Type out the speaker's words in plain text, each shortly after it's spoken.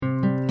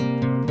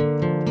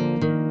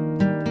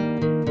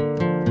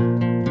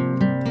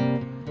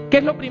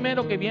es lo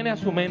primero que viene a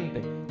su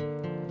mente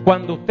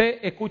cuando usted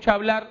escucha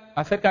hablar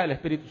acerca del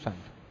Espíritu Santo?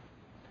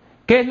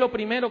 ¿Qué es lo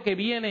primero que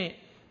viene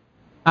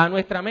a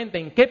nuestra mente?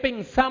 ¿En qué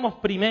pensamos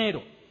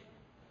primero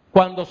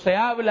cuando se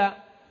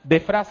habla de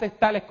frases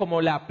tales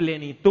como la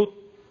plenitud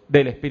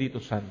del Espíritu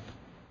Santo?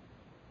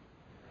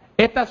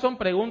 Estas son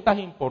preguntas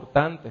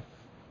importantes,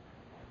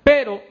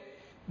 pero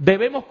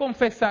debemos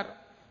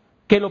confesar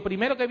que lo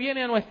primero que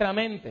viene a nuestra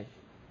mente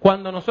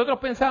cuando nosotros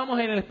pensamos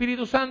en el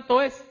Espíritu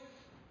Santo es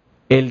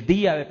el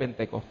día de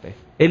Pentecostés,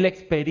 es la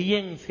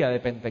experiencia de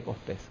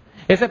Pentecostés.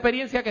 Esa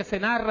experiencia que se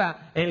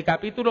narra en el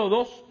capítulo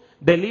 2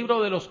 del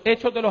libro de los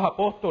Hechos de los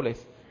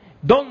Apóstoles,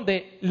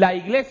 donde la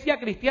iglesia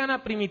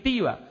cristiana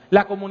primitiva,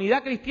 la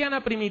comunidad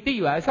cristiana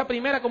primitiva, esa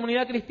primera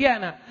comunidad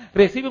cristiana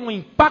recibe un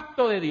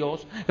impacto de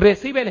Dios,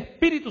 recibe el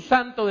Espíritu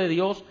Santo de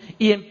Dios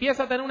y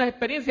empieza a tener unas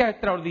experiencias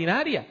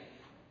extraordinarias.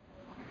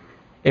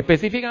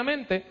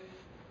 Específicamente,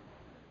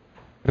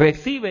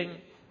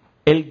 reciben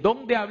el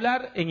don de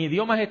hablar en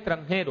idiomas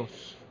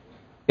extranjeros.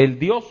 El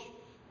Dios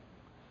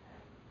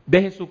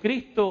de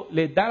Jesucristo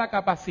les da la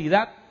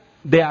capacidad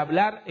de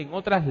hablar en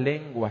otras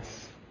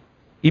lenguas.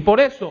 Y por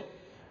eso,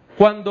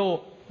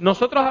 cuando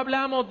nosotros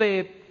hablamos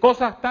de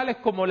cosas tales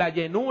como la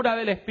llenura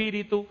del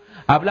Espíritu,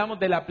 hablamos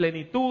de la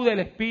plenitud del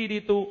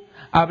Espíritu,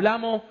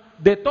 hablamos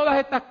de todas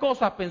estas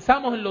cosas,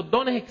 pensamos en los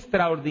dones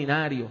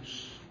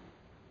extraordinarios.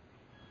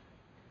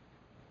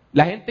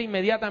 La gente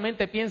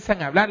inmediatamente piensa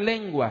en hablar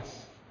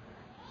lenguas,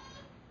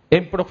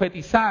 en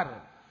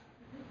profetizar,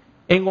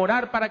 en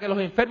orar para que los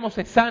enfermos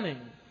se sanen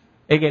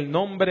en el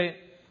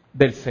nombre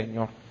del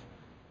Señor.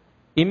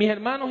 Y mis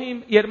hermanos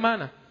y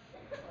hermanas,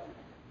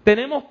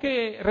 tenemos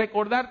que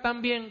recordar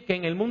también que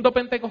en el mundo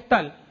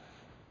pentecostal,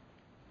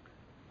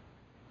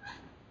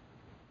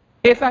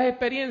 esas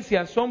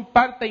experiencias son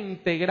parte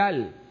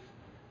integral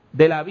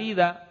de la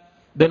vida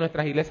de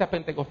nuestras iglesias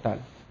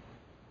pentecostales.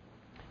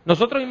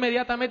 Nosotros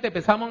inmediatamente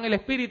pensamos en el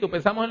Espíritu,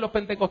 pensamos en los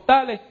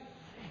pentecostales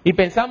y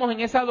pensamos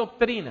en esa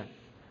doctrina.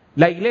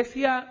 La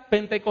iglesia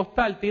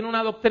pentecostal tiene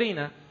una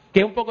doctrina que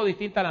es un poco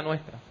distinta a la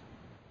nuestra.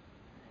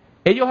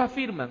 Ellos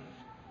afirman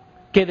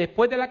que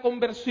después de la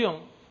conversión,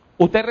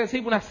 usted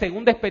recibe una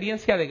segunda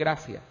experiencia de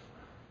gracia.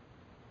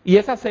 Y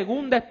esa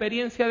segunda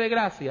experiencia de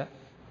gracia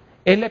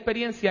es la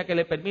experiencia que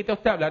le permite a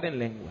usted hablar en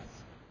lenguas.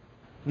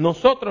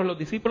 Nosotros, los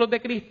discípulos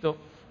de Cristo,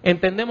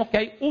 entendemos que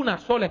hay una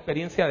sola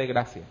experiencia de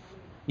gracia,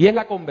 y es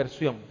la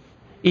conversión.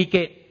 Y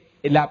que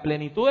la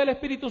plenitud del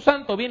Espíritu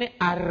Santo viene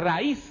a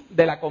raíz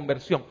de la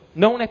conversión,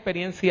 no es una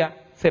experiencia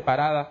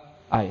separada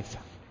a esa.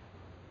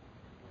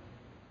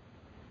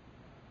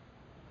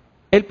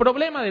 El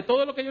problema de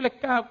todo lo que yo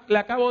le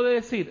acabo de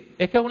decir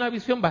es que es una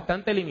visión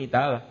bastante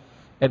limitada,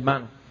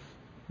 hermano,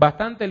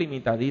 bastante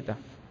limitadita.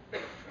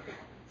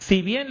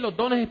 Si bien los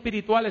dones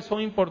espirituales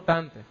son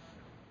importantes,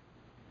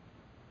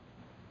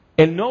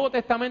 el Nuevo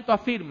Testamento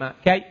afirma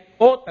que hay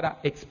otra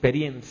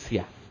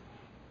experiencia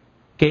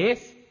que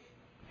es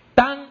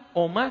tan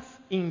o más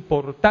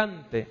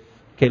importante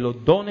que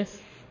los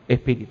dones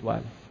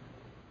espirituales.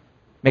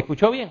 ¿Me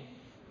escuchó bien?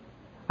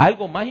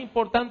 ¿Algo más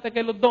importante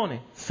que los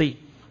dones?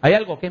 Sí. Hay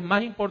algo que es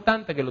más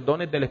importante que los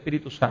dones del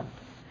Espíritu Santo.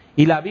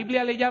 Y la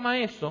Biblia le llama a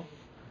eso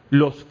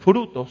los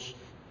frutos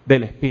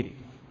del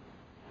Espíritu.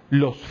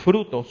 Los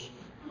frutos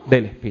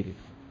del Espíritu.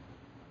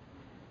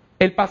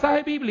 El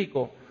pasaje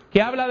bíblico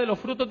que habla de los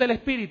frutos del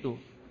Espíritu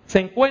se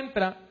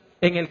encuentra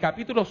en el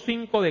capítulo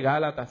 5 de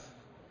Gálatas.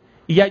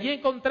 Y allí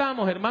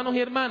encontramos, hermanos y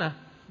hermanas,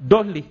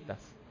 dos listas.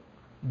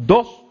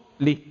 Dos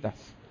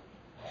listas.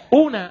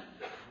 Una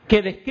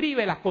que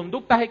describe las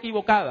conductas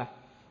equivocadas,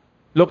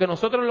 lo que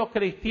nosotros los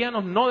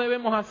cristianos no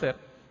debemos hacer,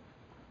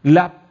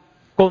 la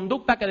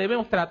conducta que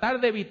debemos tratar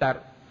de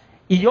evitar,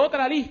 y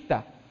otra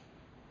lista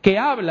que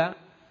habla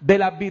de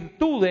las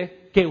virtudes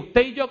que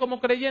usted y yo como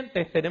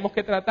creyentes tenemos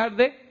que tratar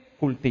de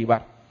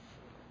cultivar.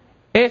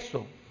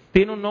 Eso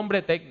tiene un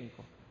nombre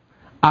técnico.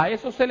 A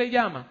eso se le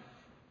llama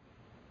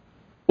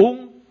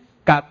un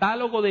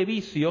catálogo de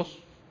vicios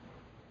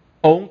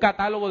o un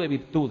catálogo de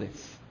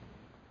virtudes.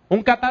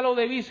 Un catálogo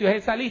de vicios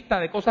es esa lista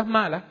de cosas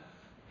malas,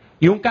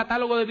 y un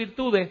catálogo de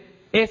virtudes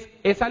es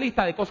esa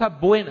lista de cosas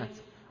buenas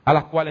a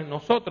las cuales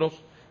nosotros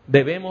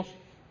debemos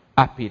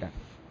aspirar.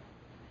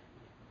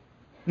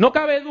 No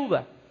cabe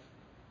duda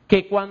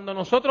que cuando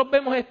nosotros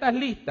vemos estas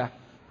listas,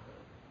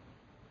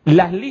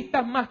 las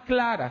listas más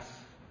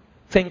claras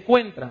se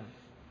encuentran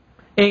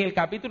en el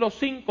capítulo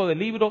 5 del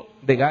libro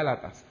de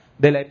Gálatas,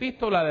 de la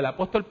epístola del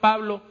apóstol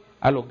Pablo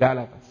a los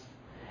Gálatas.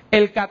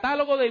 El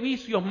catálogo de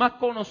vicios más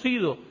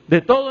conocido de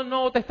todo el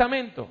Nuevo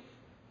Testamento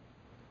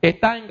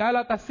está en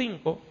Gálatas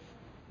 5,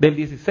 del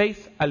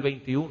 16 al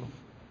 21.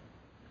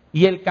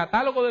 Y el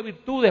catálogo de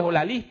virtudes o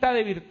la lista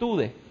de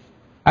virtudes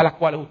a las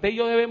cuales usted y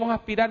yo debemos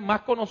aspirar,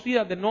 más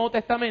conocidas del Nuevo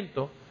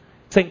Testamento,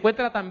 se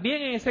encuentra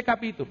también en ese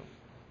capítulo.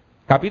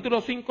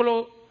 Capítulo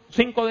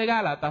 5 de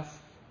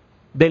Gálatas,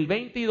 del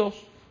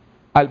 22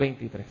 al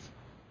 23.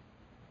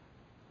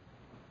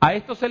 A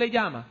esto se le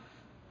llama,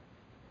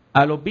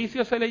 a los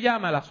vicios se le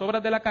llama las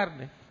obras de la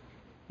carne,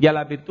 y a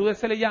las virtudes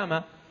se le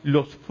llama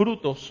los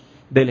frutos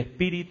del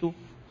Espíritu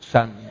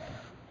Santo.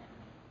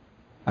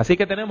 Así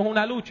que tenemos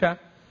una lucha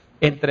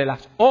entre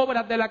las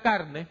obras de la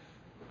carne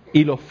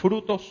y los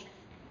frutos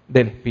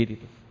del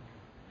Espíritu.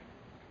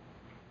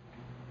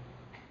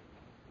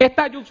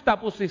 Esta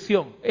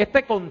yuxtaposición,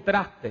 este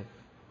contraste,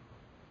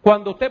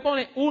 cuando usted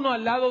pone uno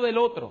al lado del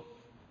otro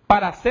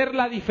para hacer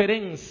la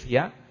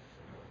diferencia,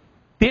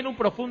 tiene un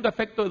profundo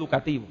efecto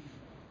educativo.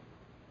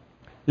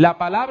 La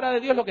palabra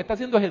de Dios lo que está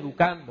haciendo es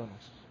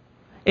educándonos,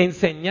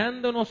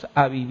 enseñándonos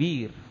a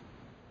vivir.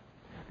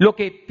 Lo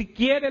que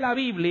quiere la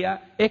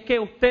Biblia es que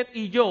usted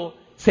y yo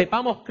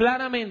sepamos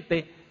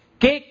claramente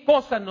qué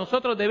cosas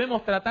nosotros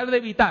debemos tratar de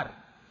evitar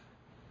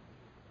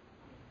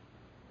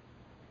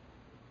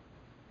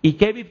y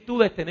qué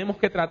virtudes tenemos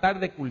que tratar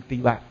de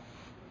cultivar.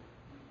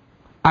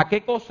 A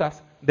qué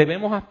cosas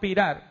debemos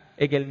aspirar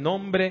en el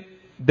nombre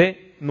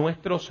de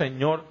nuestro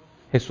Señor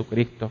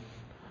Jesucristo.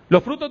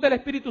 Los frutos del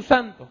Espíritu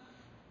Santo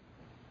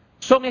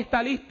son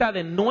esta lista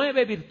de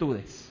 9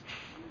 virtudes.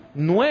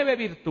 9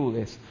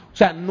 virtudes, o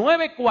sea,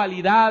 9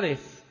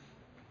 cualidades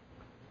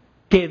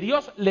que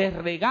Dios les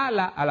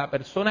regala a la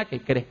persona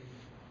que cree.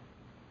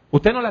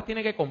 Usted no las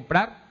tiene que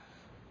comprar.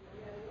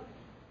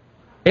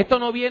 Esto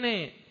no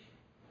viene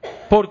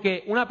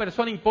porque una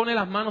persona impone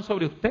las manos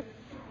sobre usted.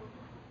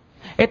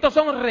 Estos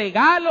son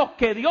regalos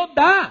que Dios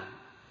da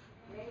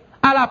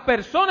a las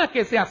personas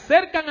que se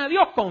acercan a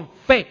Dios con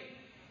fe.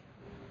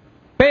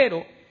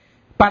 Pero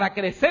para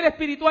crecer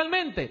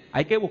espiritualmente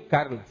hay que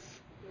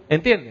buscarlas.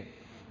 ¿Entiende?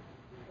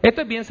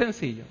 Esto es bien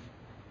sencillo.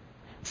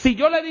 Si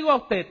yo le digo a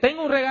usted,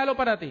 tengo un regalo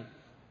para ti,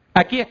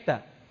 aquí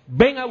está,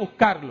 ven a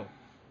buscarlo,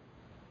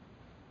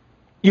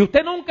 y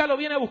usted nunca lo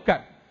viene a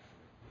buscar,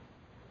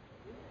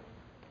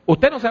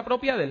 usted no se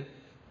apropia de él.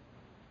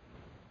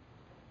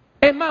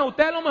 Es más,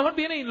 usted a lo mejor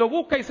viene y lo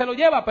busca y se lo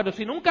lleva, pero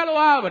si nunca lo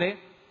abre,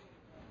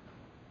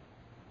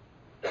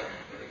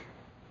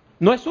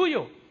 no es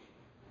suyo.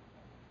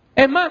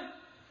 Es más,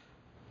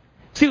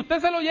 si usted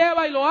se lo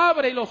lleva y lo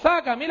abre y lo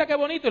saca, mira qué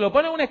bonito, y lo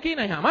pone en una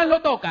esquina y jamás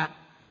lo toca.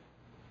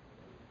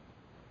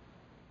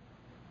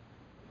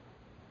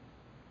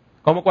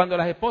 Como cuando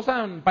las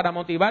esposas, para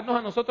motivarnos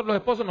a nosotros los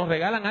esposos, nos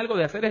regalan algo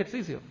de hacer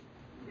ejercicio.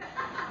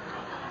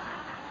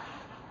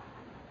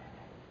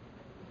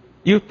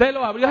 Y usted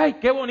lo abrió, ¡ay,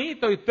 qué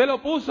bonito! Y usted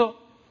lo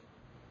puso.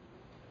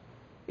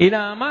 Y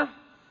nada más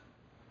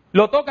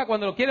lo toca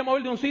cuando lo quiere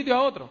mover de un sitio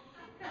a otro.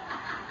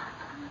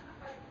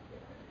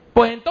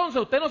 Pues entonces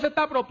usted no se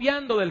está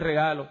apropiando del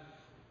regalo.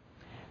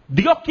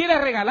 Dios quiere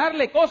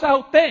regalarle cosas a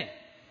usted,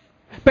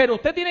 pero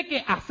usted tiene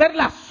que hacer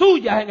las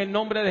suyas en el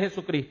nombre de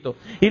Jesucristo.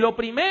 Y lo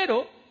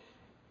primero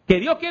que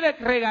Dios quiere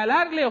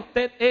regalarle a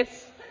usted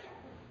es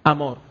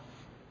amor.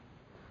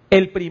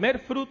 El primer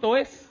fruto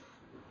es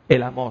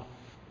el amor.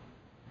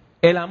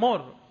 El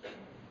amor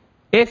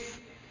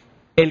es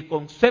el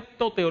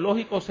concepto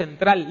teológico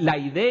central, la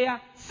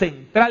idea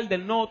central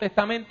del Nuevo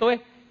Testamento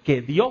es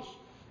que Dios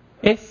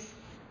es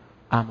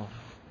amor.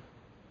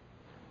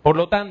 Por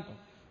lo tanto,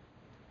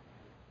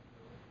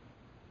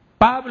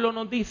 Pablo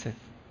nos dice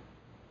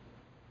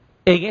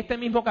en este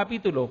mismo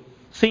capítulo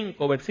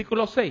 5,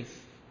 versículo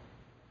 6,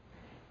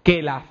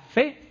 que la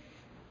fe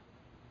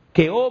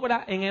que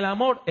obra en el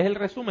amor es el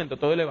resumen de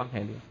todo el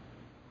Evangelio.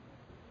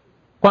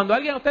 Cuando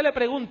alguien a usted le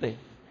pregunte,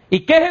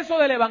 ¿y qué es eso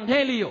del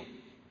Evangelio?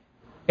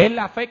 Es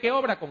la fe que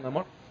obra con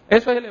amor.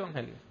 Eso es el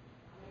Evangelio.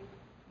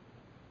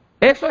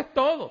 Eso es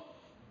todo.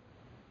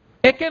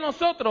 Es que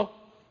nosotros,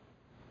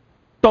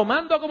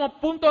 tomando como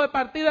punto de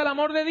partida el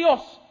amor de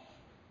Dios,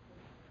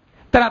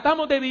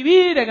 tratamos de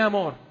vivir en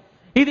amor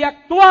y de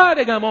actuar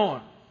en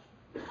amor.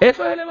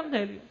 Eso es el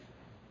Evangelio.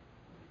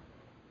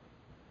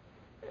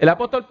 El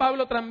apóstol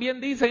Pablo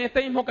también dice en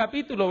este mismo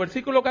capítulo,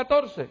 versículo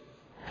 14,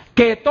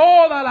 que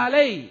toda la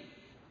ley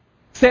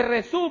se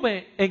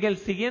resume en el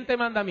siguiente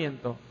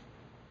mandamiento: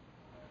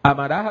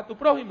 amarás a tu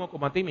prójimo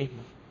como a ti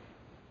mismo.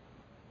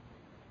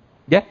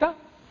 ¿Ya está?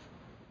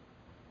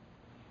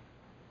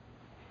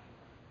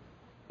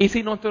 Y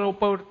si nuestro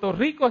Puerto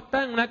Rico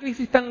está en una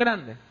crisis tan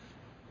grande,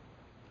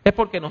 es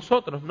porque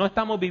nosotros no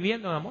estamos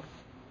viviendo en amor.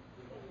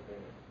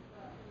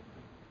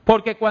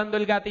 Porque cuando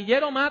el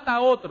gatillero mata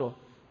a otro,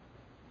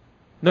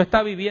 no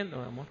está viviendo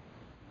en amor.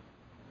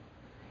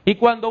 Y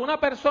cuando una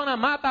persona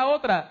mata a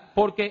otra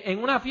porque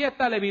en una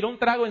fiesta le viró un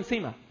trago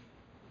encima,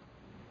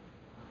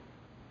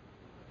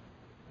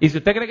 y si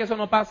usted cree que eso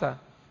no pasa,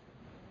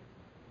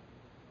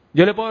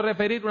 yo le puedo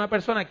referir a una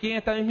persona aquí en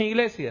esta misma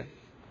iglesia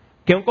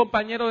que un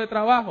compañero de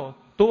trabajo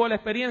tuvo la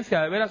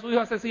experiencia de ver a su hijo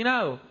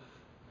asesinado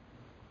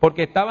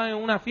porque estaban en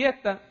una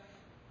fiesta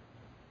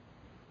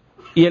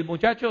y el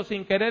muchacho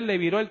sin querer le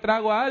viró el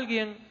trago a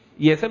alguien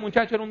y ese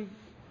muchacho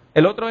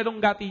el otro era un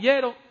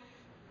gatillero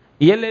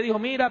y él le dijo: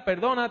 mira,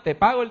 perdona, te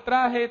pago el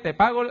traje,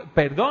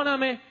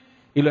 perdóname,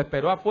 y lo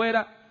esperó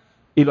afuera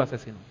y lo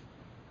asesinó.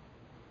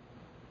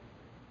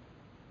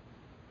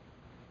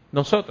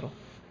 Nosotros,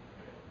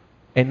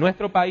 en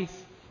nuestro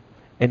país,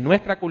 en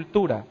nuestra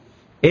cultura,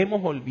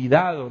 hemos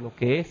olvidado lo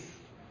que es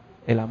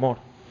el amor.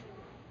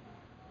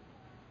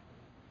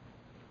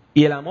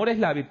 Y el amor es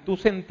la virtud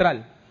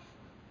central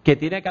que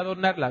tiene que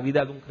adornar la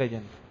vida de un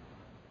creyente.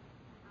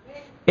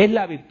 es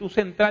la virtud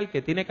central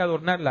que tiene que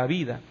adornar la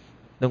vida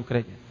de un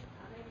creyente.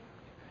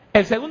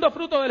 El segundo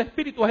fruto del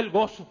Espíritu es el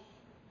gozo.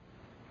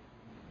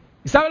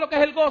 ¿Y sabe lo que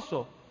es el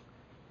gozo?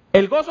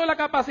 El gozo es la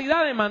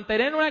capacidad de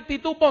mantener una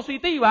actitud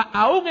positiva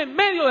aún en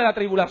medio de la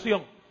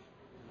tribulación.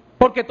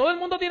 Porque todo el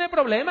mundo tiene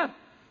problemas.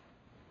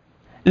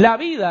 La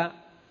vida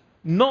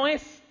no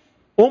es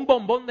un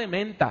bombón de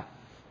menta.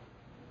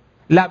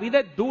 La vida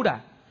es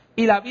dura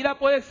y la vida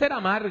puede ser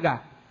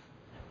amarga.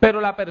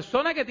 Pero la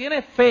persona que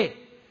tiene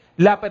fe,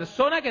 la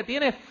persona que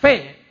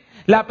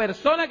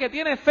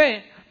tiene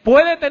fe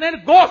puede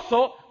tener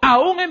gozo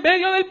aún en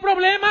medio del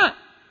problema.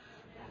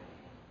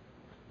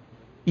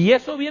 Y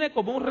eso viene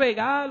como un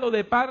regalo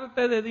de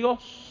parte de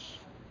Dios.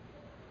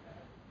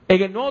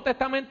 En el Nuevo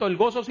Testamento el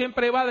gozo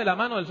siempre va de la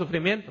mano del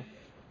sufrimiento.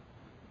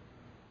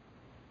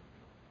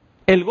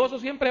 El gozo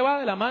siempre va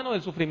de la mano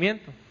del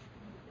sufrimiento.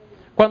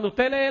 Cuando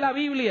usted lee la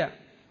Biblia,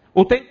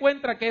 usted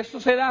encuentra que eso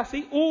se da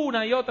así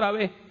una y otra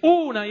vez.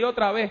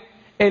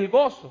 El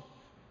gozo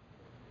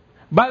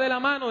va de la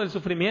mano del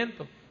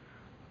sufrimiento.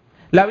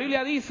 La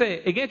Biblia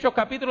dice en Hechos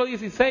capítulo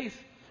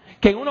 16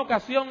 que en una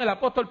ocasión el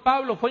apóstol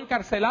Pablo fue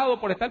encarcelado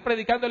por estar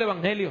predicando el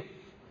Evangelio.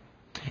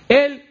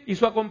 Él y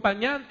su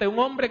acompañante, un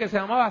hombre que se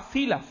llamaba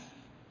Silas,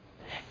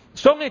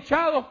 son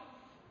echados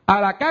a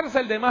la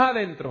cárcel de más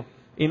adentro.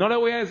 Y no le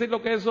voy a decir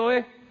lo que eso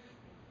es,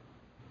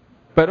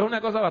 pero es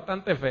una cosa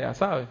bastante fea,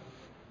 ¿sabe?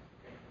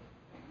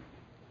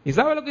 ¿Y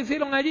sabe lo que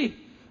hicieron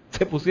allí?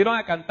 Se pusieron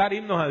a cantar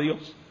himnos a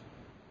Dios.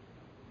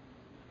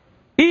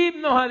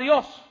 Himnos a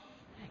Dios.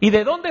 ¿Y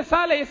de dónde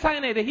sale esa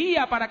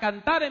energía para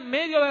cantar en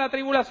medio de la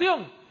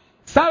tribulación?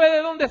 ¿Sabe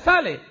de dónde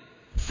sale?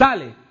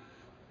 Sale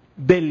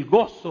del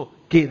gozo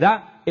que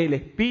da el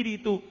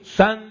Espíritu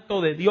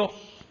Santo de Dios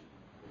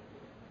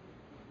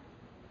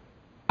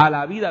a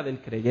la vida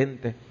del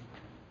creyente.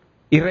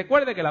 Y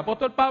recuerde que el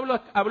apóstol Pablo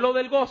habló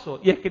del gozo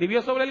y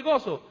escribió sobre el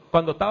gozo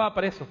cuando estaba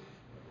preso.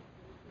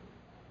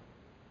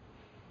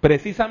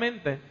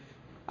 Precisamente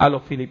a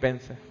los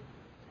filipenses.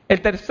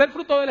 El tercer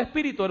fruto del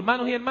Espíritu,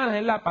 hermanos y hermanas,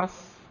 es la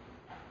paz.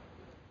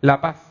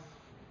 La paz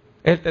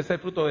es el tercer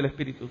fruto del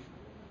Espíritu.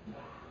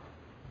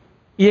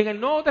 Y en el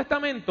Nuevo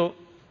Testamento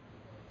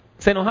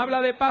se nos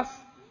habla de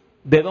paz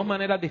de dos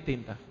maneras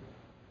distintas.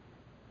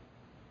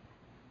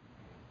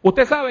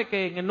 Usted sabe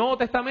que en el Nuevo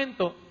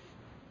Testamento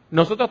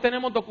nosotros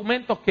tenemos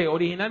documentos que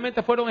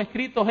originalmente fueron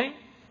escritos en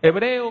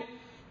hebreo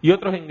y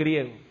otros en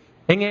griego.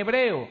 En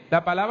hebreo,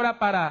 la palabra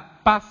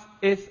para paz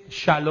es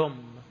shalom.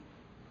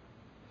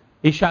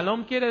 Y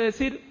shalom quiere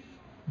decir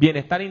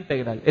bienestar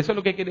integral. Eso es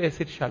lo que quiere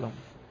decir shalom.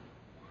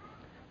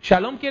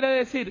 Shalom quiere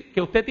decir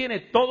que usted tiene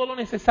todo lo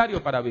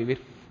necesario para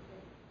vivir.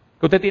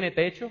 Que usted tiene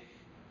techo,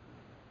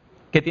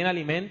 que tiene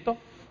alimento,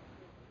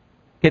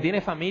 que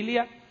tiene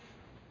familia,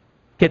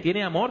 que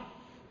tiene amor.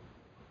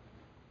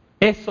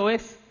 Eso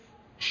es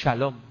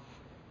shalom.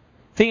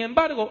 Sin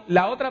embargo,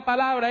 la otra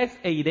palabra es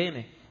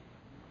eirene.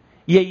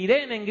 Y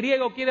eirene en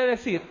griego quiere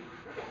decir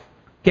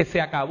que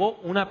se acabó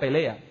una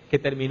pelea, que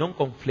terminó un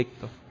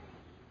conflicto.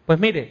 Pues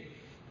mire,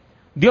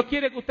 Dios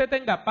quiere que usted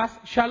tenga paz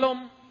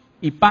shalom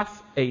y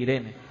paz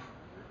eirene.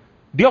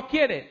 Dios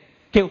quiere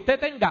que usted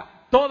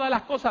tenga todas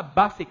las cosas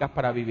básicas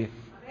para vivir.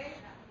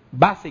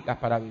 Básicas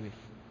para vivir.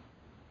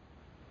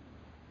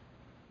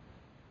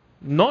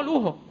 No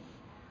lujo,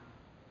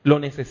 lo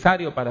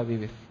necesario para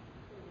vivir.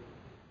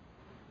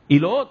 Y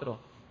lo otro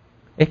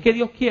es que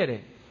Dios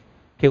quiere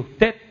que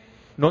usted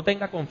no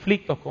tenga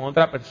conflictos con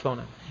otra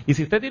persona. Y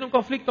si usted tiene un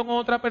conflicto con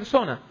otra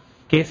persona,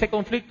 que ese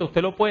conflicto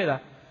usted lo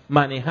pueda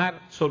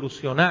manejar,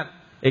 solucionar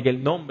en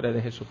el nombre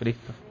de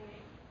Jesucristo.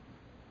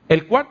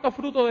 El cuarto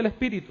fruto del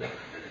Espíritu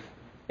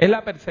es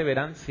la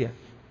perseverancia,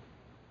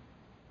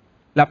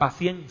 la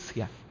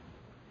paciencia.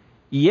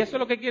 Y eso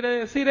lo que quiere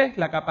decir es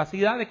la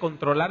capacidad de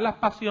controlar las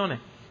pasiones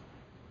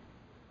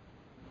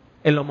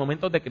en los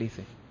momentos de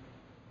crisis.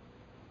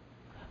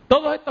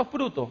 Todos estos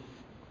frutos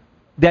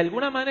de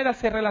alguna manera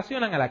se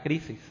relacionan a la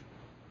crisis.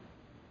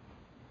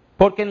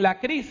 Porque en la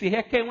crisis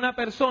es que una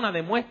persona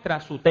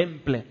demuestra su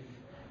temple.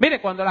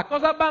 Mire, cuando las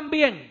cosas van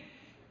bien,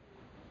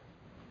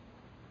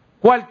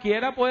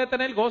 cualquiera puede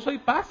tener gozo y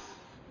paz.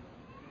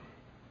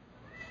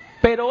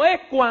 Pero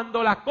es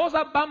cuando las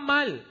cosas van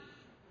mal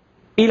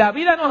y la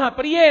vida nos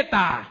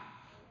aprieta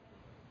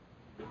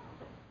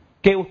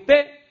que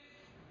usted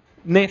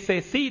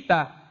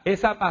necesita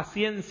esa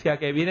paciencia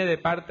que viene de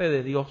parte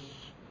de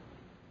Dios.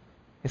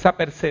 Esa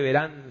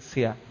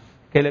perseverancia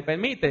que le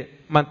permite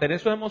mantener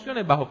sus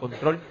emociones bajo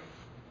control.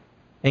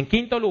 En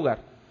quinto lugar,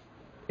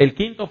 el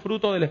quinto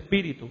fruto del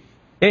Espíritu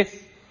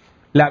es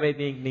la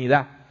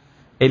benignidad.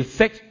 El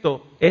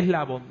sexto es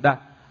la bondad.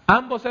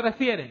 Ambos se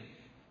refieren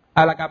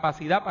a la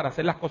capacidad para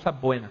hacer las cosas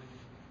buenas.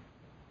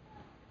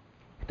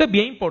 Esto es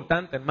bien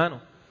importante,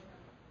 hermano.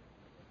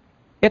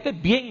 Esto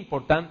es bien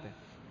importante.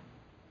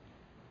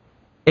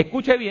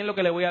 Escuche bien lo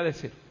que le voy a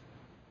decir.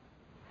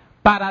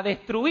 Para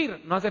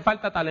destruir no hace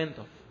falta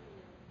talento.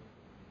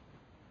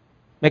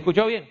 ¿Me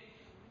escuchó bien?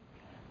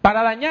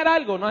 Para dañar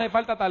algo no hace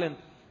falta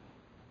talento.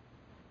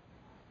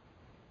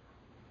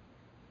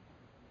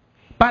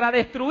 Para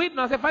destruir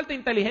no hace falta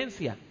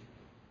inteligencia.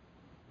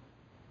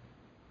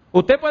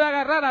 Usted puede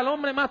agarrar al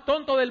hombre más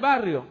tonto del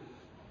barrio,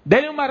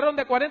 dele un marrón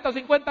de 40 o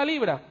 50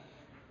 libras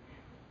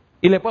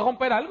y le puede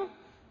romper algo.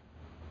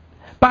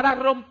 Para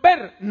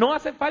romper no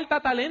hace falta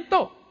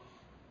talento.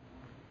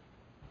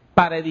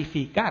 Para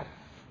edificar,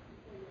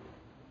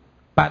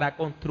 para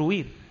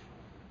construir,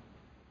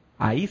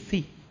 ahí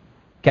sí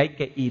que hay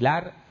que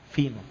hilar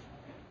fino.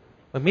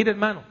 Pues mire,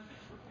 hermano,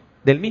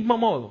 del mismo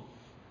modo,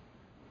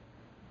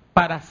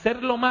 para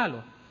hacer lo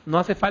malo no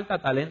hace falta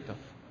talento.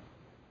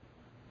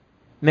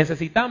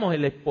 Necesitamos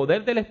el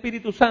poder del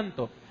Espíritu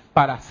Santo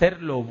para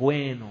hacer lo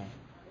bueno,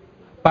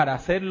 para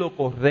hacer lo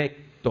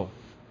correcto.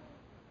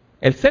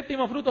 El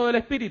séptimo fruto del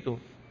Espíritu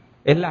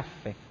es la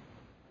fe.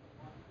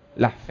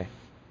 La fe.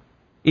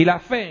 Y la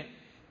fe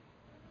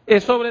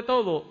es sobre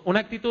todo una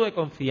actitud de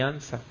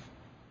confianza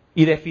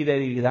y de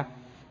fidelidad.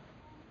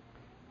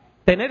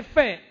 Tener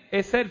fe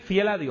es ser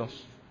fiel a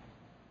Dios,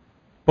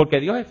 porque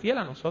Dios es fiel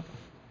a nosotros.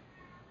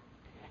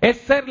 Es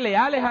ser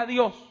leales a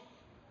Dios,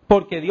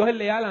 porque Dios es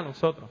leal a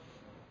nosotros.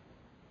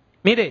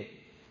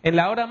 Mire, en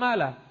la hora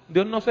mala,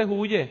 Dios no se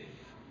huye.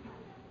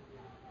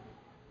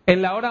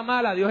 En la hora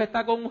mala, Dios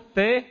está con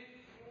usted.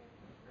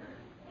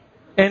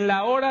 En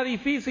la hora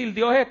difícil,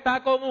 Dios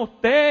está con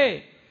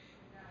usted.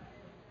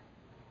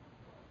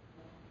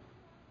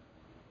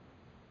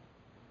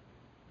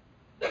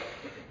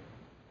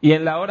 Y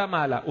en la hora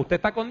mala, ¿usted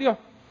está con Dios?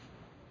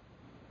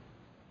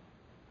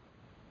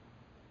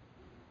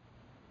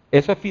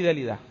 Eso es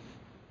fidelidad.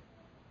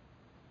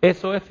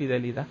 Eso es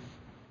fidelidad.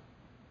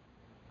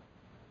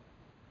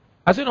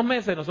 Hace unos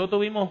meses nosotros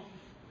tuvimos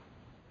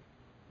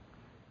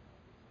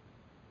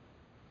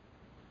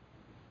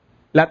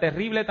la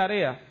terrible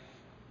tarea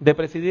de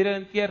presidir el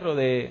entierro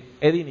de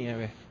Eddie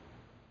Nieves.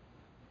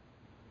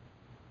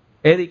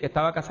 Eddie, que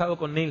estaba casado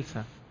con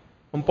Nilsa,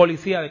 un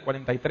policía de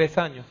 43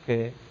 años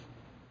que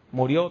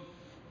murió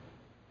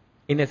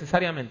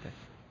innecesariamente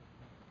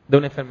de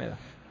una enfermedad.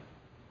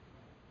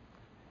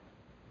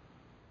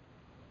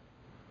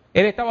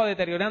 Él estaba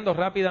deteriorando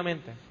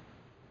rápidamente.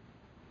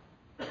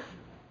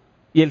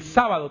 Y el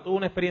sábado tuvo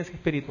una experiencia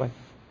espiritual.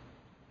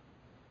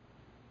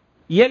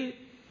 Y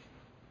él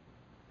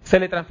se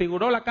le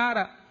transfiguró la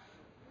cara.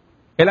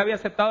 Él había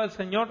aceptado al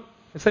Señor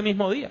ese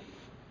mismo día.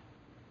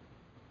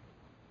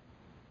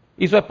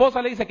 Y su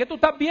esposa le dice, ¿qué tú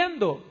estás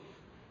viendo?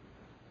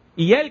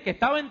 Y él, que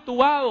estaba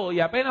entubado y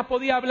apenas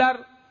podía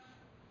hablar,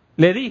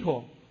 le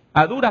dijo,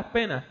 a duras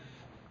penas,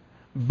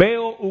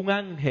 veo un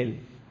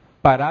ángel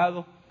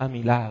parado a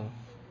mi lado.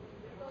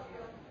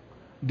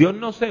 Dios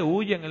no se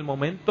huye en el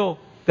momento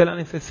de la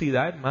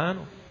necesidad,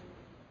 hermano.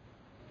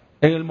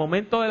 En el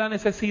momento de la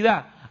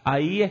necesidad,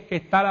 ahí es que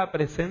está la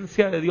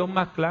presencia de Dios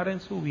más clara en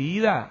su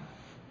vida.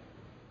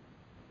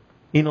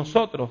 Y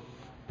nosotros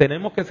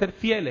tenemos que ser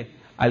fieles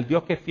al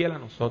Dios que es fiel a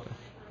nosotros.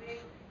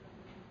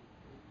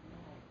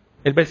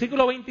 El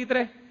versículo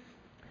 23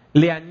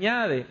 le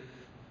añade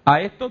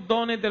a estos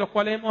dones de los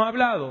cuales hemos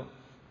hablado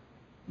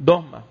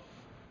dos más: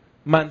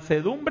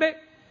 mansedumbre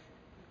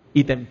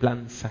y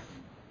templanza.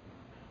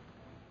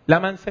 La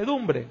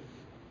mansedumbre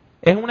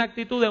es una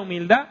actitud de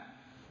humildad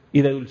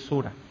y de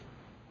dulzura.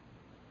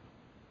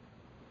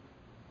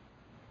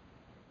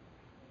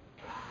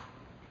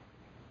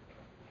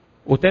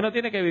 Usted no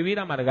tiene que vivir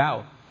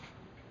amargado.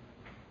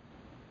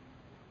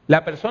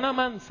 La persona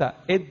mansa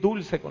es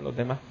dulce con los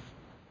demás,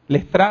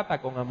 les trata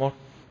con amor.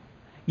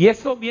 Y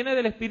eso viene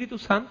del Espíritu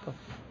Santo.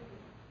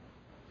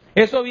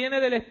 Eso viene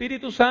del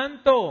Espíritu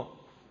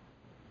Santo.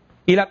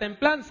 Y la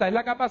templanza es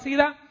la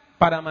capacidad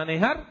para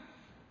manejar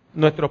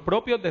nuestros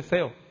propios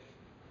deseos,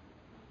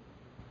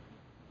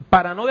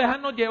 para no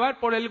dejarnos llevar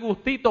por el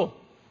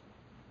gustito,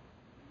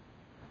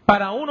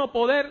 para uno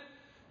poder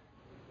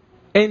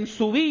en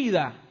su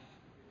vida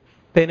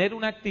tener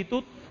una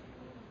actitud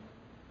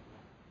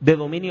de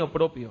dominio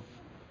propio,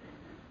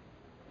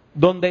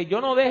 donde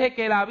yo no deje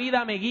que la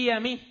vida me guíe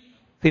a mí,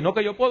 sino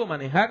que yo puedo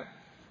manejar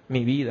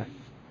mi vida.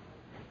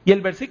 Y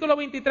el versículo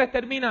 23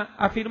 termina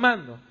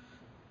afirmando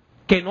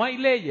que no hay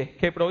leyes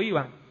que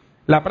prohíban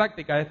la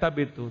práctica de estas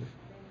virtudes.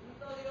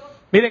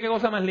 Mire qué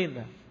cosa más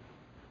linda.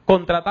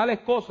 Contra tales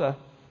cosas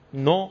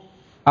no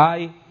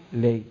hay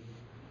ley.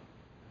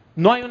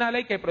 No hay una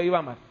ley que prohíba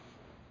amar.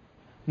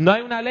 No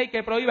hay una ley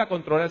que prohíba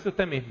controlarse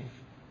usted mismo.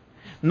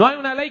 No hay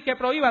una ley que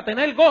prohíba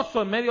tener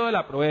gozo en medio de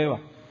la prueba.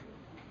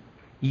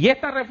 Y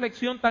esta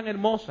reflexión tan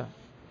hermosa,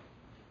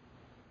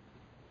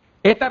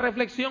 esta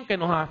reflexión que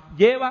nos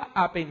lleva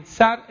a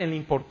pensar en la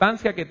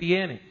importancia que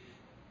tiene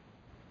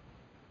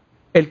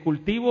el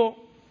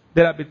cultivo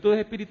de las virtudes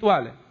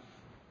espirituales,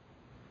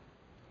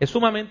 es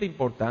sumamente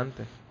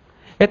importante.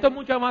 Esto es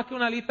mucho más que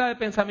una lista de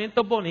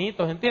pensamientos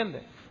bonitos,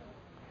 ¿entiende?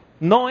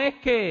 No es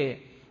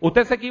que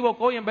usted se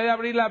equivocó y en vez de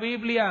abrir la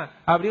Biblia,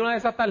 abrió una de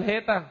esas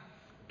tarjetas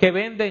que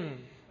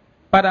venden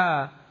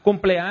para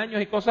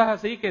cumpleaños y cosas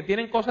así, que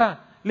tienen cosas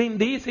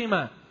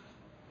lindísimas,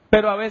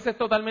 pero a veces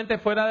totalmente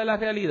fuera de la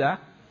realidad.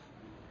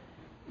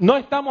 No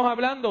estamos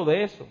hablando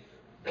de eso.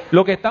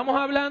 Lo que estamos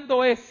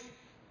hablando es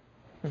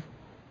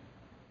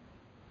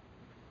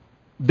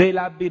de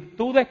las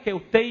virtudes que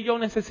usted y yo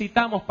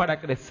necesitamos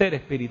para crecer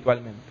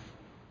espiritualmente.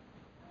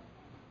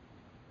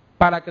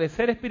 para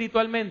crecer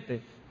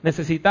espiritualmente,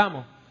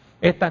 necesitamos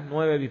estas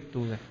 9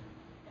 virtudes.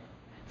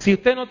 Si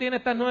usted no tiene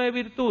estas 9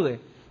 virtudes,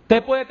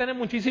 usted puede tener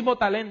muchísimo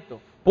talento,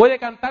 puede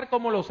cantar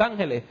como los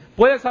ángeles,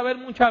 puede saber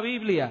mucha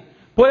Biblia,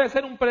 puede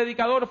ser un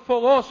predicador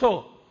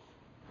fogoso,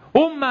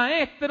 un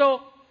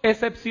maestro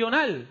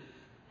excepcional,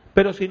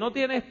 pero si no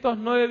tiene estas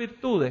 9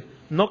 virtudes,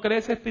 no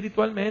crece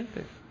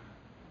espiritualmente.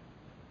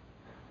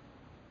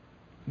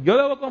 Yo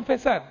debo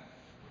confesar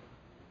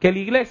que la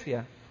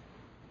iglesia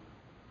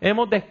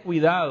hemos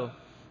descuidado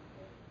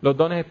los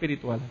dones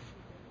espirituales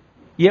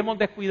y hemos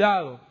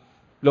descuidado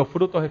los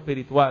frutos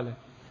espirituales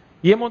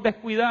y hemos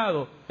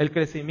descuidado el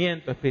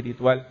crecimiento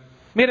espiritual.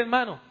 Mire,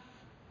 hermano,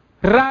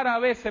 rara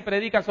vez se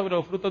predica sobre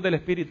los frutos del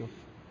Espíritu.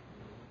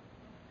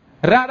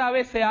 Rara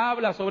vez se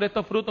habla sobre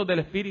estos frutos del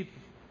Espíritu.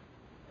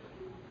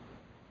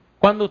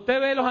 Cuando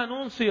usted ve los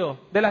anuncios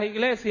de las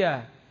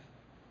iglesias,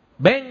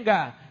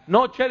 venga,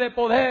 noche de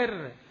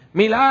poder,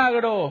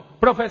 milagro,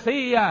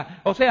 profecía,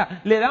 o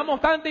sea, le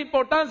damos tanta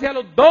importancia a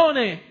los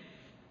dones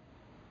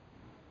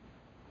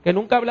que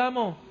nunca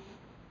hablamos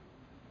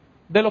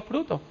de los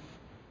frutos.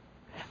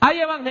 Hay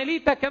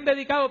evangelistas que han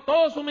dedicado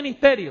todo su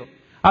ministerio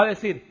a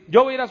decir,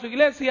 yo voy a ir a su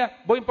iglesia,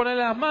 voy a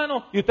imponerle las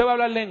manos y usted va a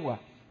hablar lengua.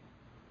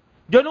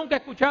 Yo nunca he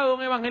escuchado a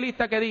un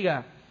evangelista que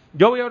diga,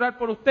 yo voy a orar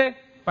por usted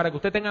para que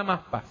usted tenga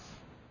más paz.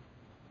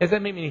 Ese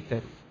es mi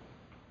ministerio.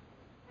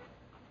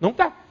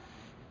 Nunca.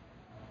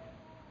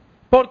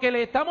 Porque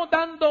le estamos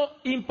dando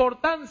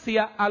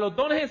importancia a los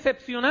dones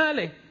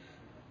excepcionales,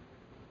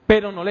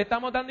 pero no le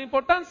estamos dando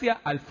importancia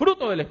al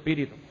fruto del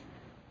Espíritu.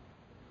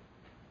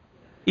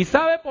 ¿Y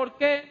sabe por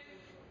qué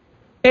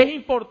es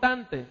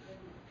importante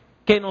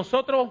que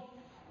nosotros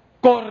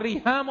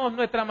corrijamos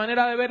nuestra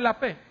manera de ver la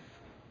fe?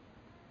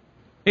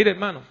 Mire,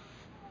 hermano,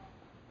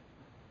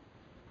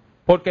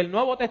 porque el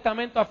Nuevo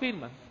Testamento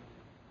afirma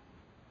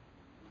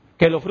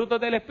que los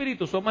frutos del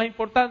Espíritu son más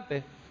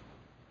importantes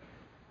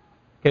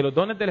que los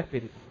dones del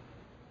Espíritu.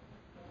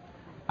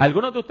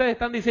 Algunos de ustedes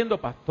están diciendo,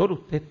 pastor,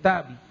 usted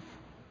está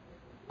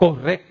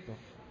correcto.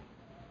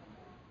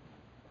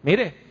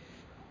 Mire,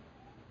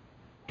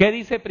 ¿qué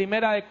dice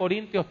Primera de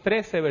Corintios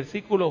 13,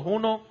 versículos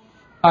 1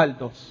 al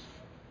 2?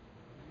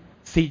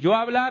 Si yo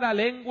hablara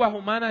lenguas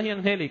humanas y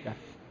angélicas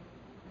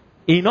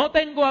y no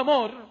tengo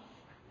amor,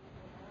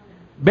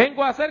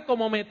 vengo a ser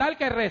como metal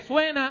que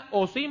resuena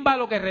o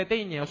címbalo que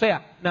retiñe, o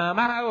sea, nada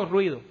más hago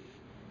ruido.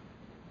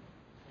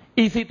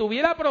 Y si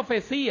tuviera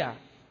profecía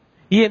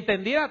y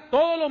entendiera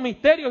todos los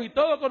misterios y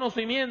todo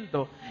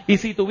conocimiento, y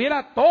si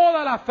tuviera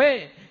toda la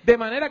fe de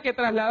manera que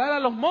trasladara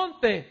los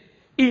montes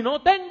y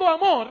no tengo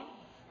amor,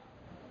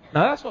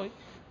 nada soy.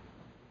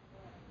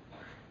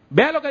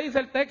 Vea lo que dice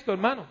el texto,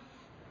 hermano.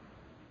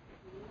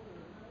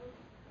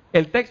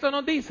 El texto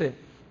nos dice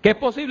que es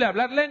posible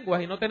hablar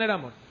lenguas y no tener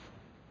amor.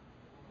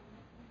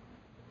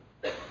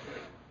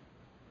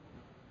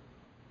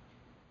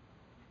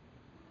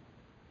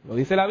 Lo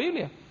dice la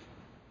Biblia.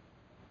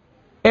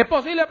 Es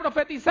posible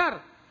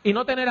profetizar y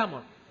no tener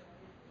amor.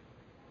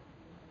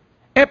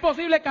 Es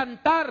posible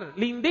cantar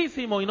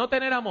lindísimo y no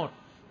tener amor.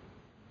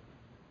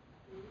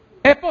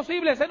 Es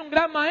posible ser un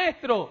gran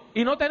maestro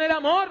y no tener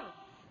amor.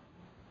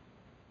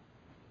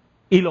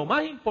 Y lo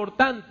más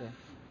importante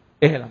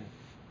es el amor.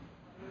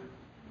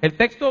 El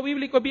texto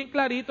bíblico es bien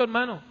clarito,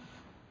 hermano.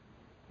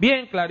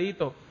 Bien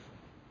clarito.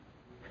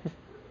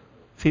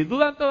 Si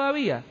dudan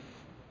todavía,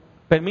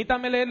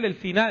 permítanme leerle el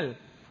final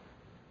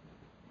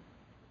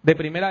de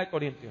Primera de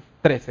Corintios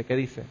 13, que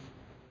dice,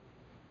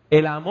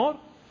 el amor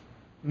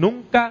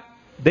nunca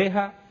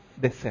deja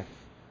de ser.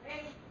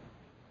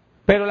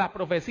 Pero las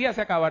profecías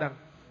se acabarán.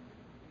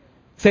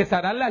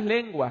 Cesarán las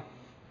lenguas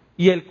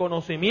y el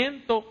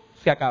conocimiento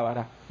se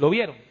acabará. ¿Lo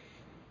vieron?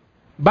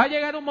 Va a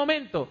llegar un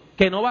momento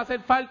que no va a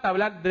hacer falta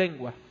hablar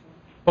lenguas,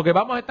 porque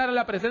vamos a estar en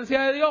la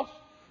presencia de Dios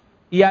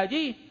y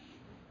allí,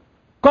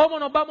 ¿cómo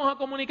nos vamos a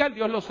comunicar?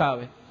 Dios lo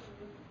sabe.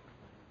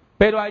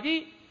 Pero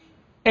allí,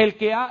 el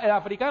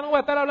africano va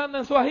a estar hablando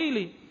en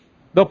suajili,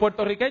 los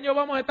puertorriqueños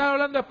vamos a estar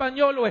hablando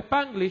español o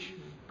spanglish,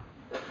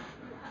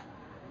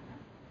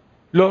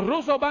 los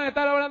rusos van a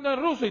estar hablando en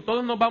ruso y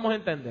todos nos vamos a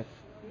entender.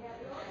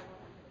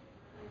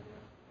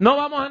 No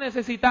vamos a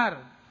necesitar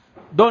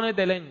dones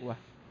de lengua.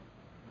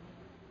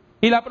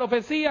 Y la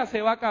profecía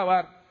se va a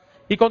acabar.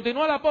 Y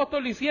continúa el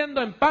apóstol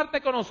diciendo, en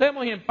parte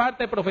conocemos y en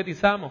parte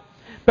profetizamos.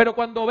 Pero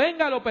cuando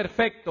venga lo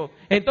perfecto,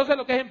 entonces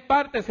lo que es en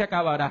parte se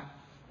acabará.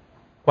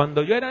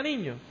 Cuando yo era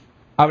niño,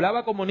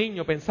 hablaba como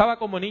niño, pensaba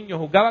como niño,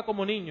 juzgaba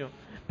como niño.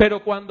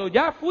 Pero cuando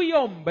ya fui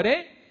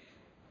hombre,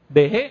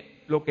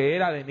 dejé lo que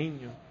era de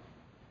niño.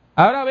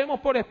 Ahora vemos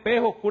por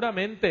espejo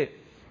oscuramente,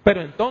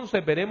 pero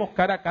entonces veremos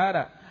cara a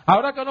cara.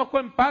 Ahora conozco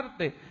en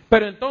parte,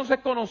 pero entonces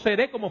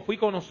conoceré como fui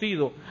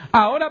conocido.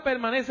 Ahora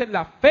permanecen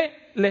la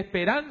fe, la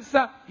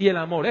esperanza y el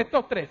amor.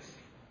 Estos tres.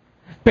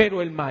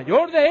 Pero el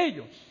mayor de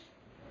ellos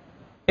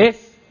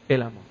es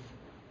el amor.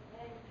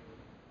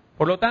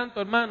 Por lo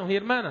tanto, hermanos y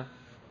hermanas,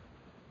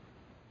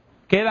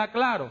 queda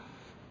claro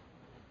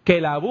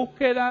que la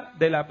búsqueda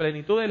de la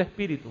plenitud del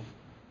Espíritu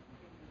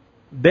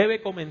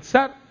debe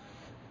comenzar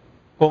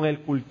con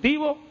el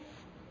cultivo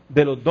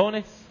de los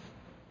dones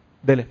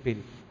del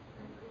Espíritu.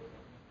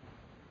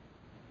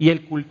 Y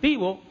el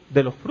cultivo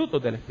de los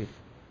frutos del Espíritu.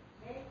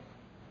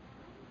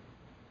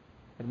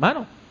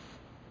 Hermanos,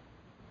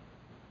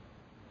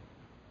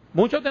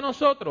 muchos de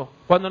nosotros,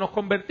 cuando nos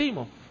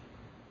convertimos,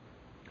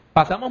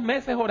 pasamos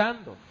meses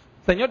orando.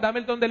 Señor, dame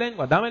el don de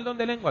lengua, dame el don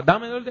de lengua,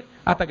 dame el don de...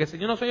 hasta que el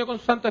Señor nos selló con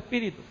su Santo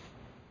Espíritu.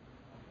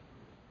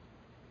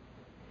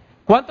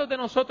 ¿Cuántos de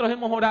nosotros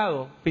hemos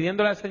orado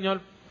pidiéndole al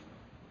Señor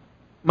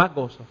más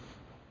gozo?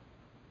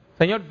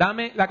 Señor,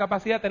 dame la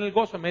capacidad de tener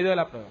gozo en medio de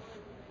la prueba.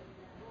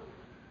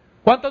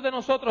 ¿Cuántos de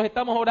nosotros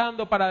estamos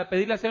orando para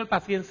pedirle al Señor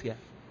paciencia?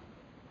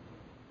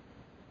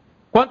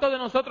 ¿Cuántos de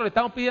nosotros le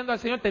estamos pidiendo al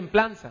Señor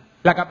templanza,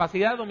 la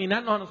capacidad de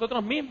dominarnos a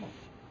nosotros mismos?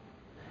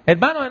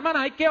 Hermanos,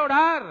 hermanas, hay que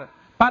orar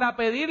para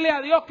pedirle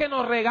a Dios que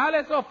nos regale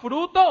esos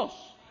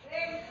frutos.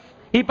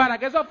 Y para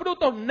que esos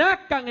frutos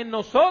nazcan en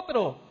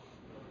nosotros.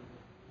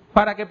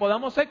 Para que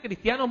podamos ser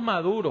cristianos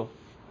maduros.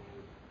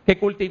 Que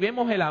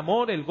cultivemos el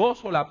amor, el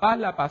gozo, la paz,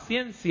 la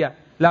paciencia,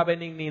 la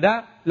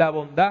benignidad, la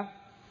bondad,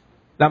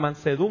 la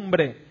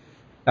mansedumbre,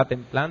 la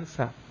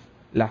templanza,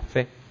 la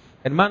fe.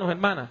 Hermanos,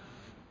 hermanas,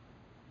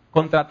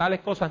 contra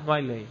tales cosas no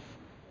hay ley.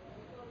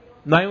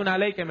 No hay una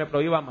ley que me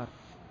prohíba amar.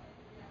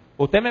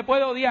 Usted me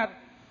puede odiar,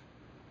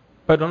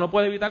 pero no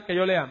puede evitar que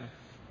yo le ame.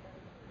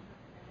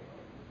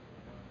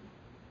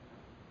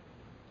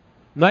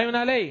 No hay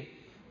una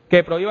ley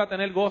que prohíba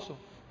tener gozo.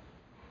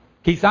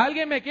 Quizá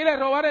alguien me quiere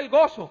robar el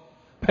gozo,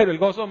 pero el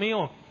gozo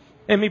mío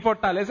es mi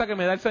fortaleza que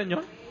me da el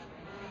Señor.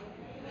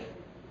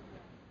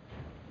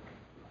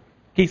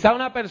 Quizá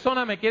una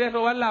persona me quiere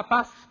robar la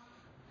paz,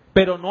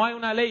 pero no hay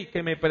una ley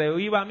que me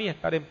prohíba a mí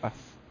estar en paz.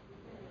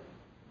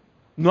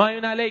 No hay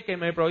una ley que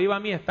me prohíba a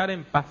mí estar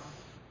en paz.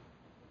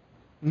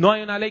 No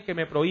hay una ley que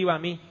me prohíba a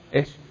mí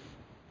eso.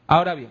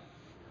 Ahora bien,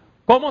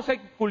 ¿cómo se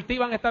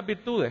cultivan estas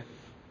virtudes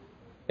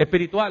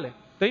espirituales?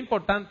 Esto es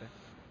importante.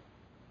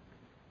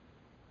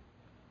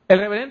 El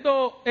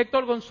reverendo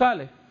Héctor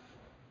González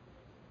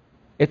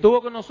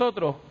estuvo con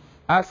nosotros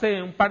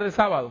hace un par de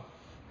sábados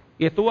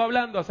y estuvo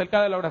hablando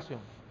acerca de la oración.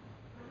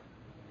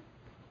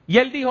 Y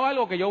él dijo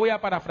algo que yo voy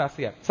a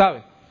parafrasear,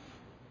 ¿sabe?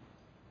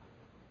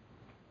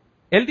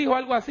 Él dijo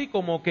algo así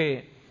como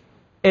que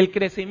el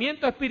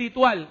crecimiento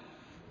espiritual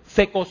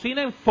se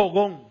cocina en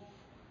fogón,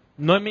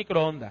 no en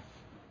microondas.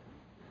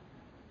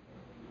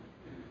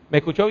 ¿Me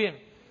escuchó bien?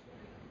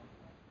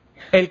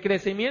 El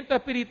crecimiento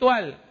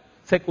espiritual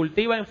se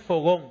cultiva en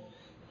fogón,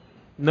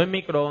 no en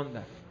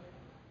microondas.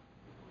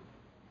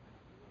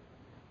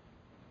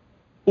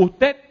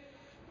 Usted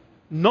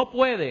no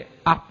puede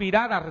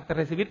aspirar a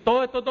recibir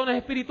todos estos dones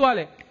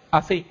espirituales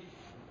así,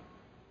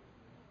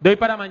 de hoy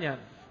para mañana.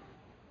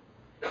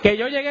 Que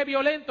yo llegué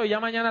violento y ya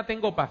mañana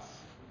tengo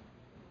paz.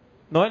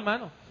 No,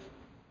 hermano.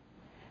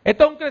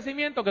 Esto es un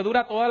crecimiento que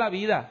dura toda la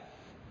vida.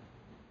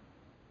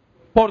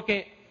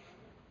 Porque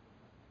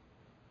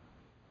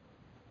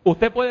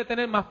usted puede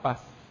tener más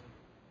paz.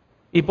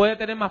 Y puede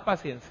tener más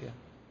paciencia.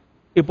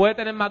 Y puede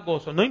tener más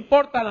gozo. No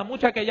importa la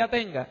mucha que ya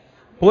tenga.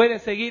 Puede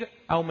seguir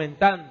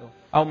aumentando,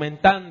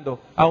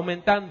 aumentando,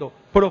 aumentando,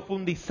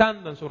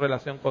 profundizando en su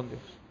relación con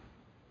Dios.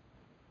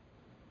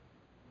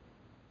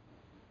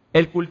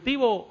 El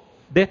cultivo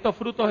de estos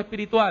frutos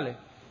espirituales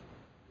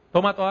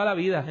toma toda la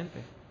vida, gente.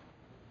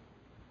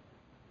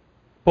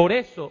 Por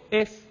eso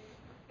es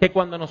que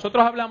cuando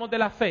nosotros hablamos de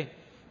la fe,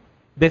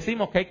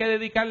 decimos que hay que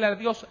dedicarle a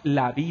Dios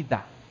la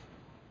vida.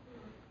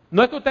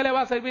 No es que usted le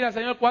va a servir al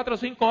Señor 4 o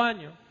 5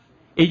 años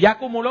y ya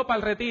acumuló para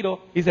el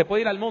retiro y se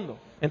puede ir al mundo.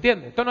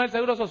 ¿Entiende? Esto no es el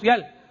seguro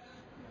social.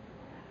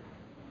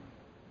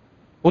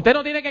 Usted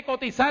no tiene que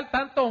cotizar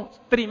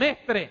tantos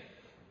trimestres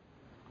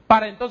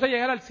para entonces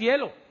llegar al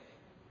cielo.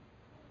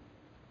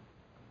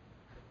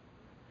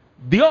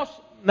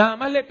 Dios nada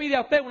más le pide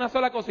a usted una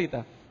sola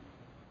cosita.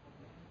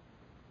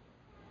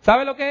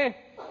 ¿Sabe lo que es?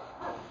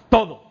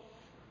 Todo.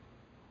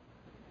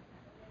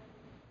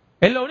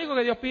 Es lo único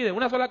que Dios pide,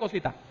 una sola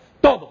cosita.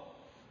 Todo.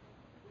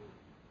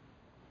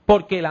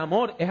 Porque el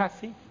amor es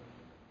así.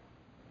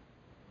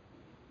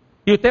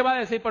 Y usted va a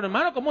decir, pero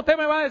hermano, ¿cómo usted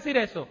me va a decir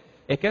eso?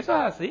 Es que eso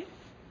es así.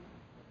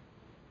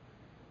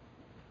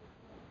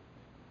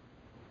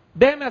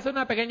 Déjenme hacer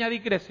una pequeña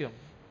digresión.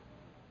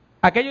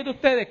 Aquellos de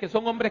ustedes que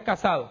son hombres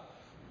casados,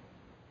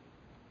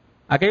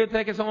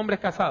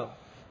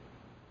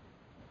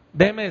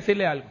 déjenme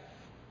decirle algo.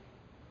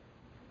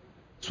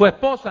 Su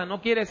esposa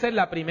no quiere ser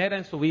la primera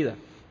en su vida.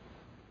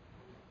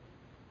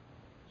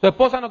 Su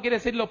esposa no quiere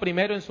ser lo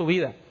primero en su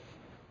vida.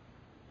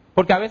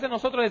 Porque a veces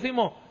nosotros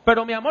decimos,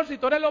 pero mi amor, si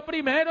tú eres lo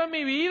primero en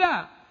mi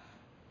vida,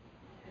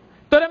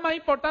 tú eres más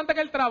importante que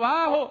el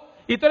trabajo,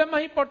 y tú eres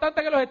más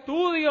importante que los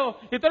estudios,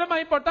 y tú eres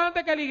más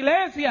importante que la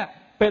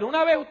iglesia. Pero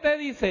una vez usted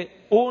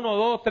dice 1,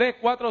 2, 3,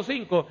 4,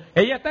 5,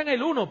 ella está en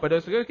el 1, pero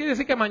eso quiere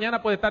decir que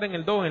mañana puede estar en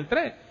el 2, en el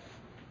 3.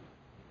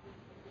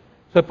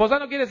 Su esposa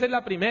no quiere ser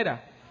la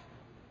primera,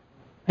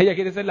 ella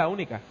quiere ser la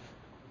única.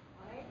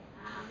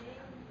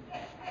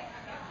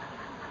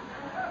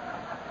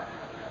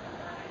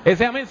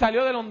 Ese amén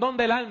salió del hondón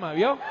del alma,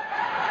 ¿vio?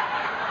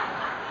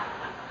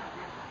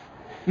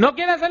 No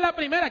quiere ser la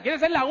primera, quiere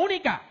ser la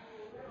única.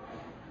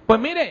 Pues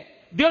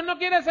mire, Dios no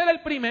quiere ser el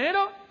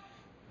primero,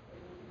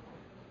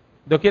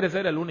 Dios quiere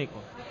ser el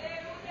único.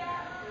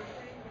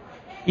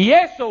 Y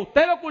eso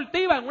usted lo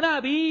cultiva en una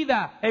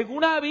vida, en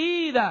una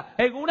vida,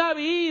 en una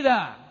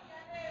vida.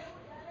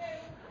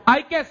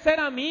 Hay que ser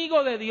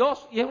amigo de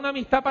Dios y es una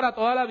amistad para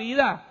toda la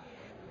vida.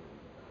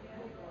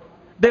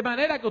 De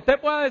manera que usted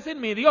pueda decir,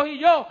 mi Dios y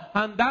yo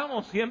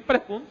andamos siempre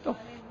juntos.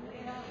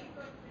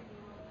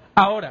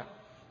 Ahora,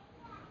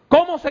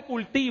 ¿cómo se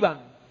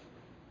cultivan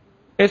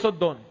esos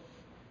dones,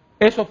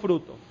 esos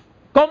frutos?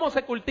 ¿Cómo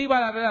se cultiva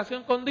la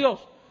relación con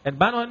Dios?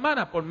 Hermanos,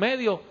 hermanas, por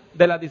medio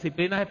de las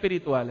disciplinas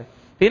espirituales.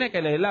 Tiene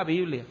que leer la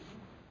Biblia.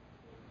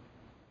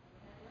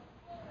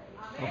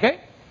 ¿Ok?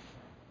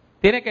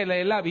 Tiene que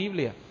leer la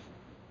Biblia.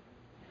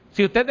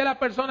 Si usted es de las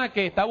personas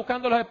que está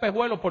buscando los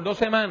espejuelos por 2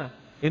 semanas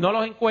y no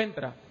los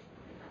encuentra,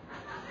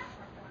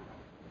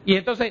 y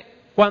entonces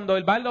cuando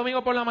él va el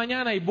domingo por la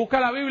mañana y busca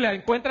la Biblia,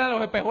 encuentra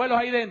los espejuelos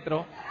ahí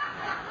dentro,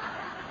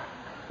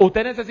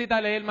 usted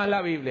necesita leer más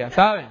la Biblia,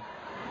 ¿sabe?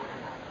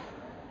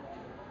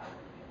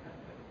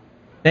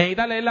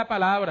 Necesita leer la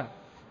palabra.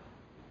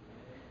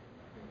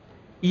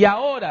 Y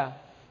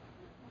ahora,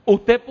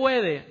 usted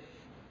puede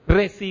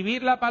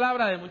recibir la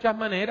palabra de muchas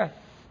maneras.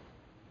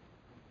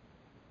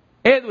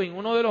 Edwin,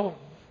 uno de los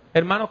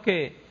hermanos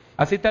que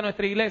asiste a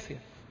nuestra iglesia,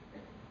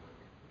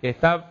 que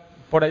está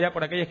por allá,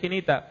 por aquella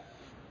esquinita,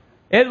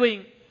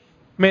 Edwin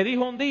me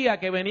dijo un día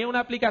que venía una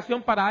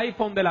aplicación para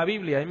iPhone de la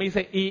Biblia. Y me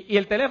dice, y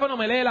el teléfono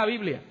me lee la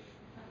Biblia.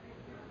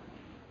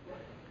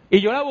 Y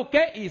yo la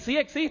busqué y sí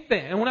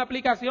existe, es una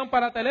aplicación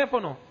para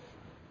teléfono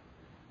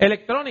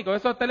electrónico,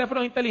 esos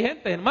teléfonos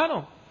inteligentes,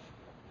 hermano.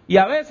 Y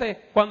a veces,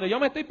 cuando yo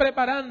me estoy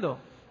preparando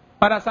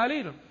para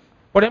salir,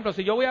 por ejemplo,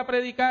 si yo voy a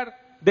predicar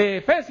de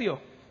Efesios,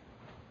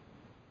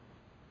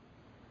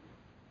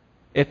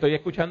 estoy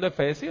escuchando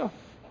Efesios.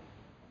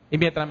 Y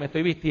mientras me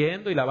estoy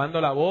vistiendo y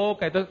lavando la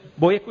boca, entonces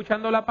voy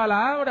escuchando la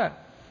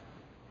palabra.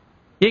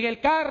 Y en el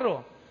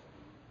carro,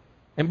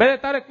 en vez de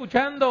estar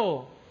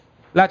escuchando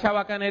la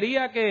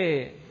chabacanería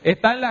que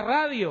está en la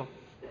radio,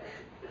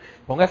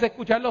 póngase a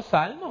escuchar los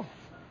salmos.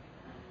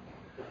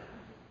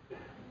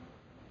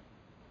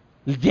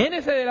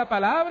 Llénese de la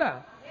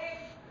palabra.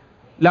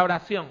 La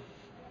oración.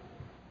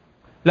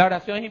 La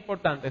oración es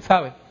importante,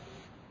 ¿sabe?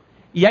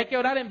 Y hay que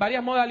orar en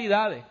varias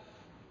modalidades.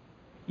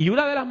 Y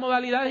una de las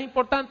modalidades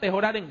importantes es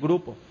orar en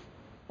grupo,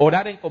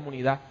 orar en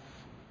comunidad.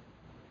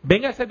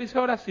 Venga al servicio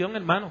de oración,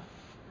 hermano.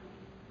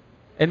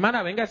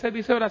 Hermana, venga al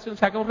servicio de oración,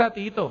 saque un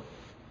ratito.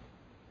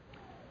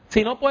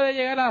 Si no puede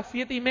llegar a las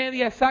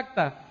 7:30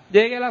 exactas,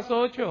 llegue a las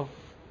 8.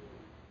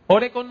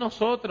 Ore con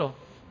nosotros.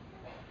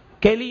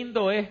 Qué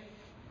lindo es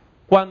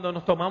cuando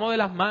nos tomamos de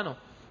las manos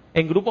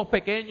en grupos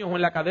pequeños o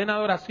en la cadena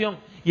de oración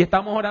y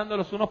estamos orando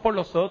los unos por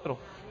los otros.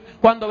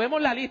 Cuando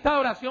vemos la lista de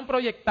oración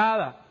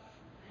proyectada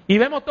y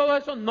vemos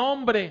todos esos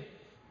nombres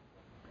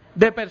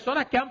de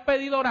personas que han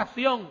pedido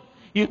oración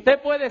y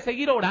usted puede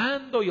seguir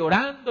orando y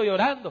orando y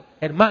orando,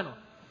 hermano,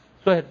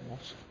 eso es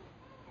hermoso.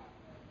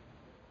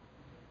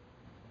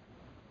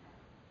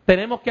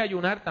 Tenemos que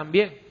ayunar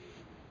también.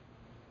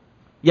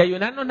 Y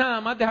ayunar no es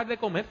nada más dejar de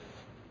comer.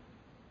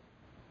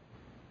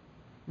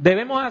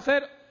 Debemos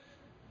hacer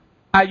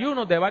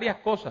ayunos de varias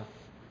cosas.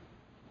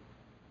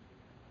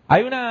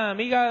 Hay una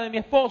amiga de mi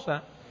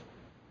esposa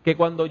que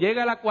cuando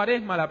llega la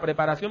Cuaresma, la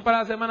preparación para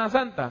la Semana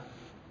Santa,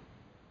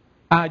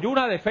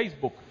 ayuna de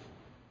Facebook.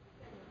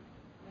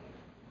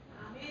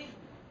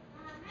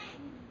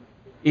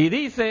 Y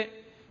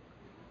dice,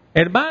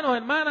 hermanos,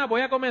 hermanas,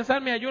 voy a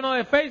comenzar mi ayuno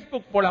de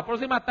Facebook por las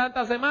próximas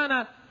tantas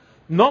semanas,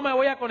 no me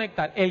voy a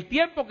conectar. El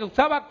tiempo que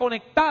usaba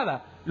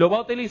conectada lo va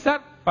a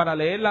utilizar para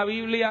leer la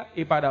Biblia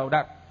y para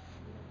orar.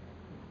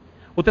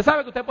 Usted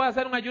sabe que usted puede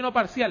hacer un ayuno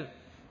parcial.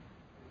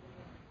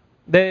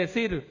 De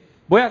decir,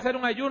 voy a hacer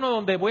un ayuno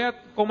donde voy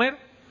a comer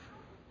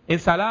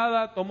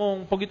ensalada, tomo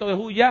un poquito de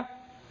jugo ya.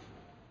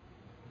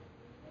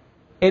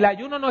 El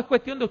ayuno no es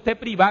cuestión de usted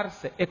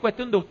privarse, es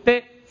cuestión de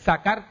usted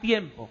sacar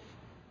tiempo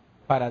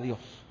para Dios.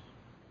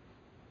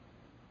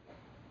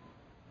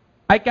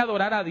 Hay que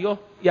adorar a Dios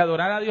y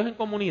adorar a Dios en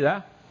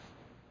comunidad.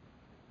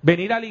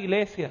 Venir a la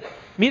iglesia.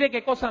 Mire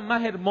qué cosa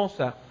más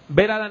hermosa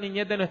ver a la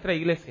niñez de nuestra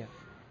iglesia.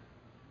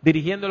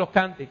 Dirigiendo los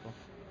cánticos,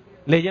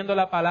 leyendo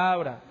la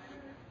palabra,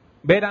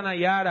 ver a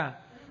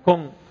Nayara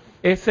con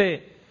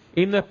ese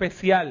himno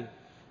especial,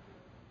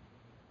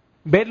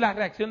 ver la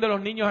reacción de los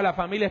niños a la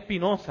familia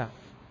Espinosa.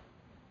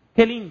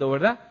 Qué lindo,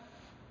 ¿verdad?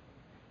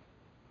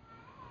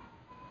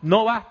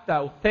 No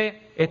basta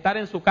usted estar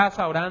en su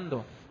casa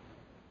orando.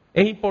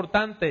 Es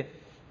importante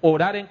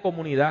orar en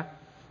comunidad.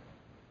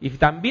 Y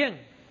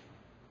también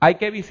hay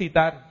que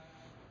visitar.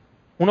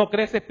 Uno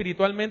crece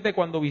espiritualmente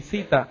cuando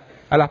visita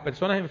a las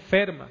personas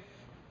enfermas,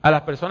 a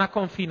las personas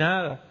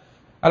confinadas,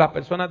 a las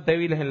personas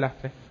débiles en la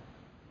fe.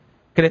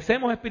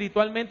 Crecemos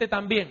espiritualmente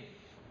también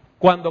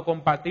cuando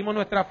compartimos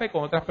nuestra fe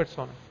con otras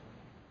personas.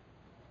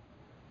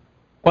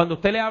 Cuando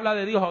usted le habla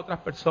de Dios a otras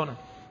personas.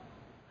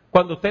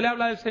 Cuando usted le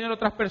habla del Señor a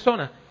otras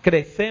personas,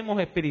 crecemos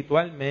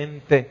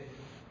espiritualmente.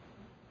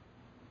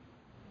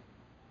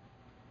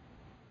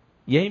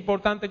 Y es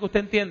importante que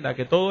usted entienda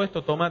que todo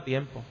esto toma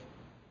tiempo.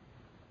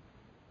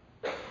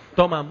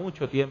 Toma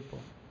mucho tiempo.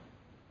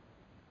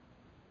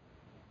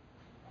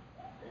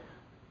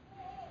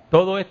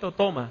 Todo esto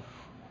toma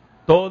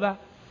toda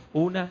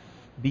una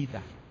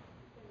vida.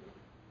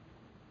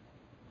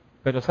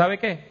 Pero ¿sabe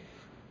qué?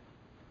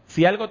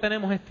 Si algo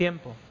tenemos es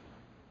tiempo,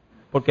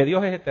 porque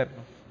Dios es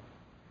eterno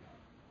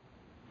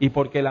y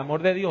porque el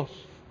amor de Dios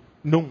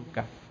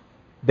nunca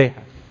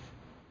deja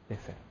de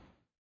ser.